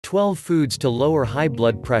12 foods to lower high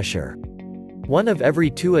blood pressure. 1 of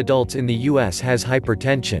every 2 adults in the US has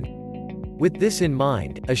hypertension. With this in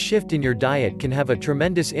mind, a shift in your diet can have a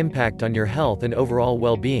tremendous impact on your health and overall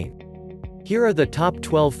well-being. Here are the top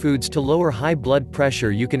 12 foods to lower high blood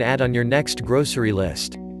pressure you can add on your next grocery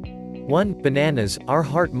list. 1. Bananas. Our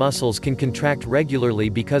heart muscles can contract regularly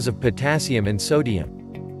because of potassium and sodium.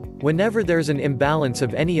 Whenever there's an imbalance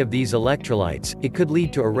of any of these electrolytes, it could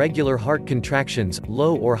lead to irregular heart contractions,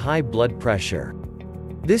 low or high blood pressure.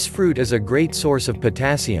 This fruit is a great source of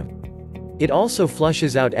potassium. It also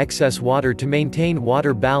flushes out excess water to maintain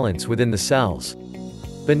water balance within the cells.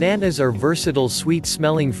 Bananas are versatile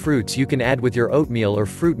sweet-smelling fruits you can add with your oatmeal or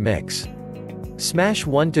fruit mix. Smash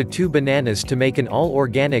 1 to 2 bananas to make an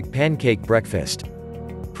all-organic pancake breakfast.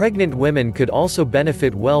 Pregnant women could also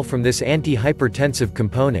benefit well from this anti-hypertensive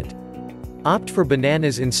component. Opt for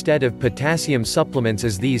bananas instead of potassium supplements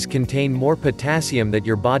as these contain more potassium that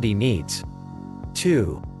your body needs.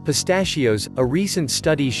 2. Pistachios. A recent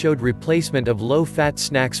study showed replacement of low-fat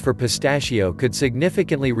snacks for pistachio could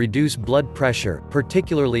significantly reduce blood pressure,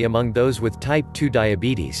 particularly among those with type 2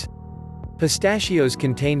 diabetes. Pistachios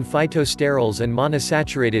contain phytosterols and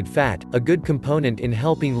monosaturated fat, a good component in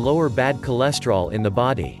helping lower bad cholesterol in the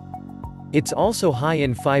body. It's also high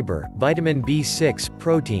in fiber, vitamin B6,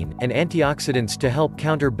 protein, and antioxidants to help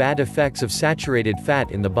counter bad effects of saturated fat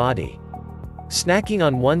in the body. Snacking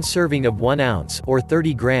on 1 serving of 1 ounce, or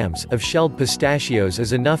 30 grams, of shelled pistachios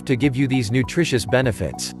is enough to give you these nutritious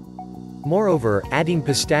benefits. Moreover, adding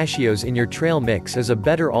pistachios in your trail mix is a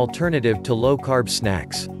better alternative to low-carb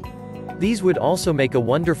snacks. These would also make a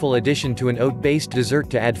wonderful addition to an oat-based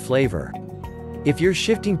dessert to add flavor. If you're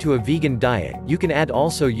shifting to a vegan diet, you can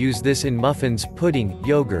also use this in muffins, pudding,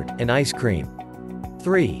 yogurt, and ice cream.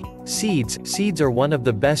 3. Seeds. Seeds are one of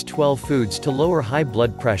the best 12 foods to lower high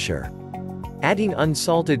blood pressure. Adding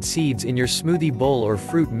unsalted seeds in your smoothie bowl or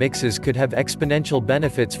fruit mixes could have exponential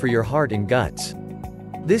benefits for your heart and guts.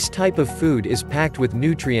 This type of food is packed with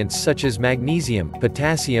nutrients such as magnesium,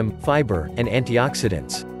 potassium, fiber, and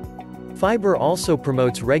antioxidants. Fiber also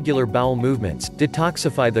promotes regular bowel movements,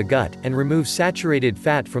 detoxify the gut, and remove saturated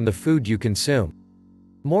fat from the food you consume.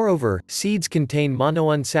 Moreover, seeds contain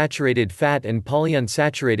monounsaturated fat and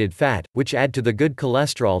polyunsaturated fat, which add to the good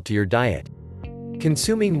cholesterol to your diet.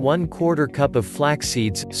 Consuming 1/4 cup of flax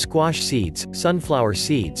seeds, squash seeds, sunflower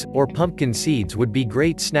seeds, or pumpkin seeds would be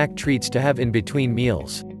great snack treats to have in between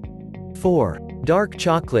meals. 4. Dark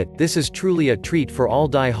chocolate. This is truly a treat for all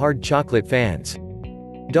die-hard chocolate fans.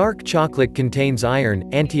 Dark chocolate contains iron,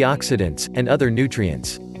 antioxidants, and other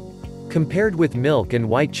nutrients. Compared with milk and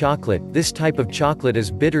white chocolate, this type of chocolate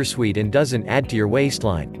is bittersweet and doesn't add to your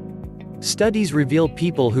waistline. Studies reveal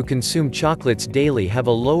people who consume chocolates daily have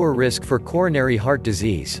a lower risk for coronary heart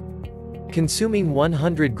disease. Consuming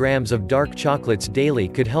 100 grams of dark chocolates daily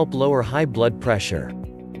could help lower high blood pressure.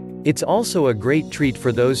 It's also a great treat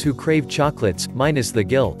for those who crave chocolates, minus the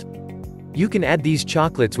guilt. You can add these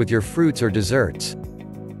chocolates with your fruits or desserts.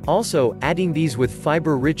 Also, adding these with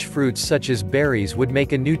fiber-rich fruits such as berries would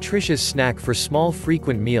make a nutritious snack for small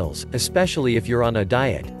frequent meals, especially if you're on a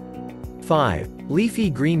diet. 5. Leafy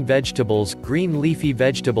green vegetables. Green leafy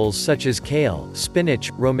vegetables such as kale, spinach,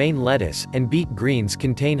 romaine lettuce, and beet greens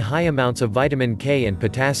contain high amounts of vitamin K and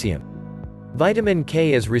potassium. Vitamin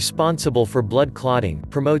K is responsible for blood clotting,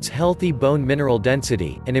 promotes healthy bone mineral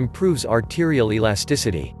density, and improves arterial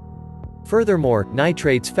elasticity. Furthermore,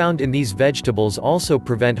 nitrates found in these vegetables also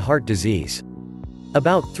prevent heart disease.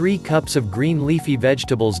 About 3 cups of green leafy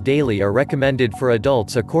vegetables daily are recommended for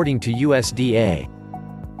adults according to USDA.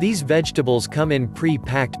 These vegetables come in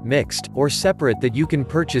pre-packed, mixed, or separate that you can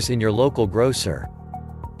purchase in your local grocer.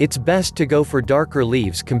 It's best to go for darker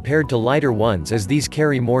leaves compared to lighter ones as these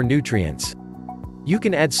carry more nutrients. You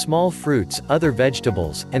can add small fruits, other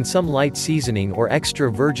vegetables, and some light seasoning or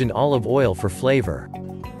extra virgin olive oil for flavor.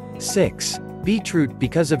 6. Beetroot.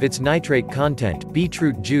 Because of its nitrate content,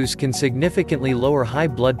 beetroot juice can significantly lower high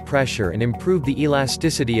blood pressure and improve the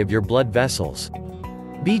elasticity of your blood vessels.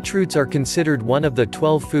 Beetroots are considered one of the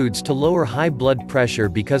 12 foods to lower high blood pressure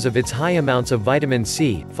because of its high amounts of vitamin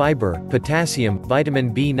C, fiber, potassium,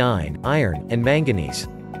 vitamin B9, iron, and manganese.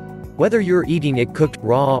 Whether you're eating it cooked,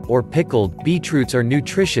 raw, or pickled, beetroots are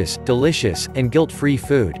nutritious, delicious, and guilt-free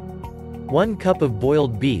food. 1 cup of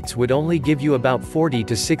boiled beets would only give you about 40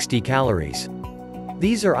 to 60 calories.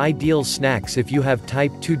 These are ideal snacks if you have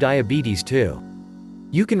type 2 diabetes too.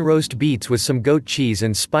 You can roast beets with some goat cheese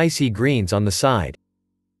and spicy greens on the side.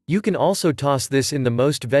 You can also toss this in the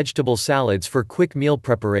most vegetable salads for quick meal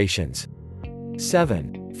preparations.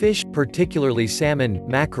 7. Fish, particularly salmon,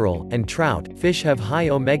 mackerel, and trout, fish have high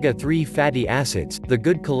omega-3 fatty acids, the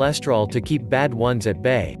good cholesterol to keep bad ones at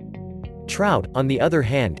bay. Trout, on the other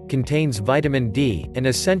hand, contains vitamin D, an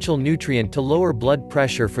essential nutrient to lower blood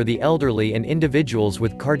pressure for the elderly and individuals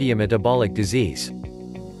with cardiometabolic disease.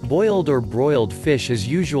 Boiled or broiled fish is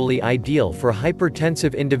usually ideal for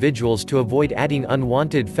hypertensive individuals to avoid adding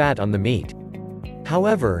unwanted fat on the meat.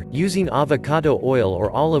 However, using avocado oil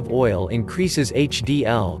or olive oil increases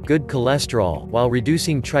HDL, good cholesterol, while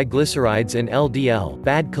reducing triglycerides and LDL,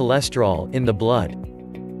 bad cholesterol, in the blood.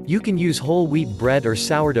 You can use whole wheat bread or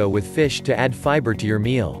sourdough with fish to add fiber to your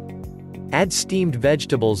meal. Add steamed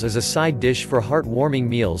vegetables as a side dish for heartwarming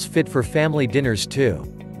meals fit for family dinners too.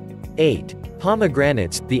 8.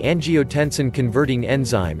 Pomegranates, the angiotensin-converting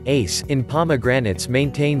enzyme ACE in pomegranates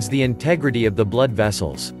maintains the integrity of the blood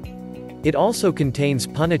vessels. It also contains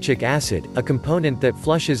punicic acid, a component that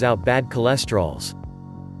flushes out bad cholesterols.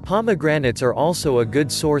 Pomegranates are also a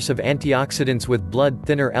good source of antioxidants with blood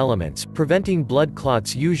thinner elements, preventing blood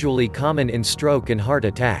clots usually common in stroke and heart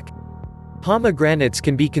attack. Pomegranates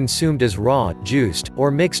can be consumed as raw, juiced,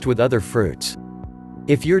 or mixed with other fruits.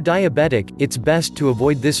 If you're diabetic, it's best to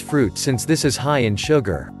avoid this fruit since this is high in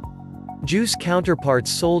sugar. Juice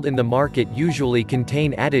counterparts sold in the market usually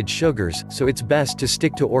contain added sugars, so it's best to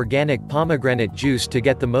stick to organic pomegranate juice to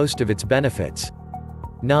get the most of its benefits.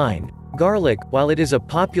 9. Garlic, while it is a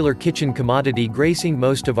popular kitchen commodity gracing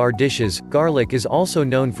most of our dishes, garlic is also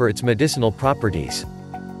known for its medicinal properties.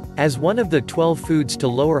 As one of the 12 foods to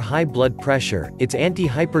lower high blood pressure, its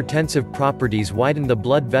anti-hypertensive properties widen the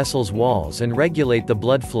blood vessels' walls and regulate the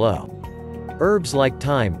blood flow. Herbs like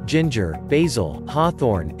thyme, ginger, basil,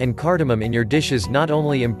 hawthorn, and cardamom in your dishes not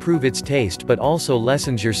only improve its taste but also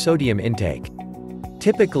lessens your sodium intake.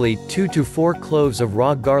 Typically, 2 to 4 cloves of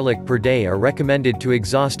raw garlic per day are recommended to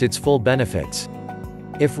exhaust its full benefits.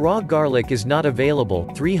 If raw garlic is not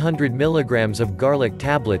available, 300 milligrams of garlic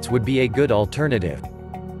tablets would be a good alternative.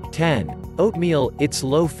 10. Oatmeal, it's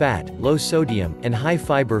low-fat, low-sodium, and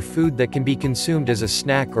high-fiber food that can be consumed as a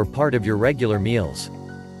snack or part of your regular meals.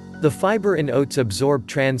 The fiber in oats absorb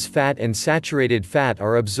trans fat and saturated fat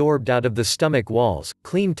are absorbed out of the stomach walls,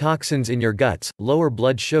 clean toxins in your guts, lower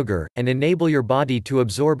blood sugar, and enable your body to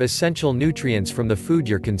absorb essential nutrients from the food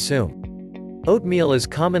you consume. Oatmeal is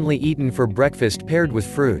commonly eaten for breakfast paired with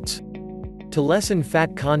fruits. To lessen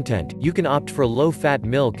fat content, you can opt for low-fat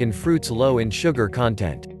milk and fruits low in sugar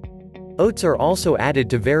content. Oats are also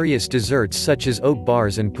added to various desserts such as oat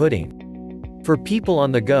bars and pudding. For people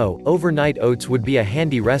on the go, overnight oats would be a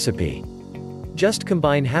handy recipe. Just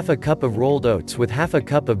combine half a cup of rolled oats with half a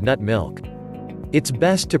cup of nut milk. It's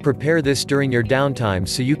best to prepare this during your downtime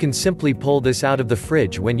so you can simply pull this out of the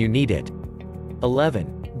fridge when you need it.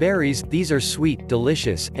 11. Berries, these are sweet,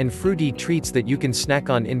 delicious, and fruity treats that you can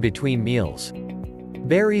snack on in between meals.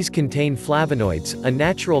 Berries contain flavonoids, a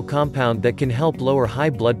natural compound that can help lower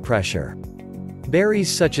high blood pressure.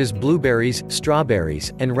 Berries such as blueberries,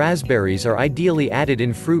 strawberries, and raspberries are ideally added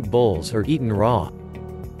in fruit bowls or eaten raw.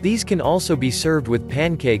 These can also be served with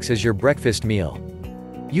pancakes as your breakfast meal.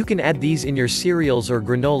 You can add these in your cereals or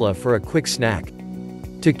granola for a quick snack.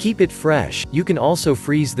 To keep it fresh, you can also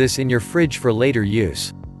freeze this in your fridge for later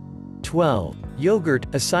use. 12. Yogurt,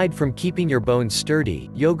 aside from keeping your bones sturdy,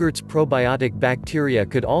 yogurt's probiotic bacteria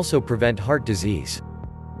could also prevent heart disease.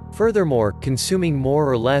 Furthermore, consuming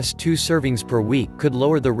more or less 2 servings per week could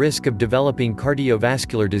lower the risk of developing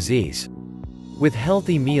cardiovascular disease. With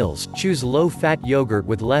healthy meals, choose low-fat yogurt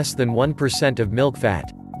with less than 1% of milk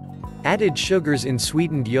fat. Added sugars in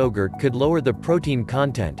sweetened yogurt could lower the protein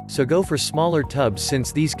content, so go for smaller tubs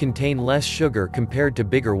since these contain less sugar compared to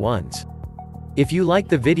bigger ones. If you like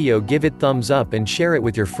the video, give it thumbs up and share it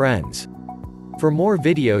with your friends. For more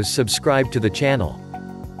videos, subscribe to the channel.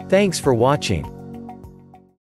 Thanks for watching.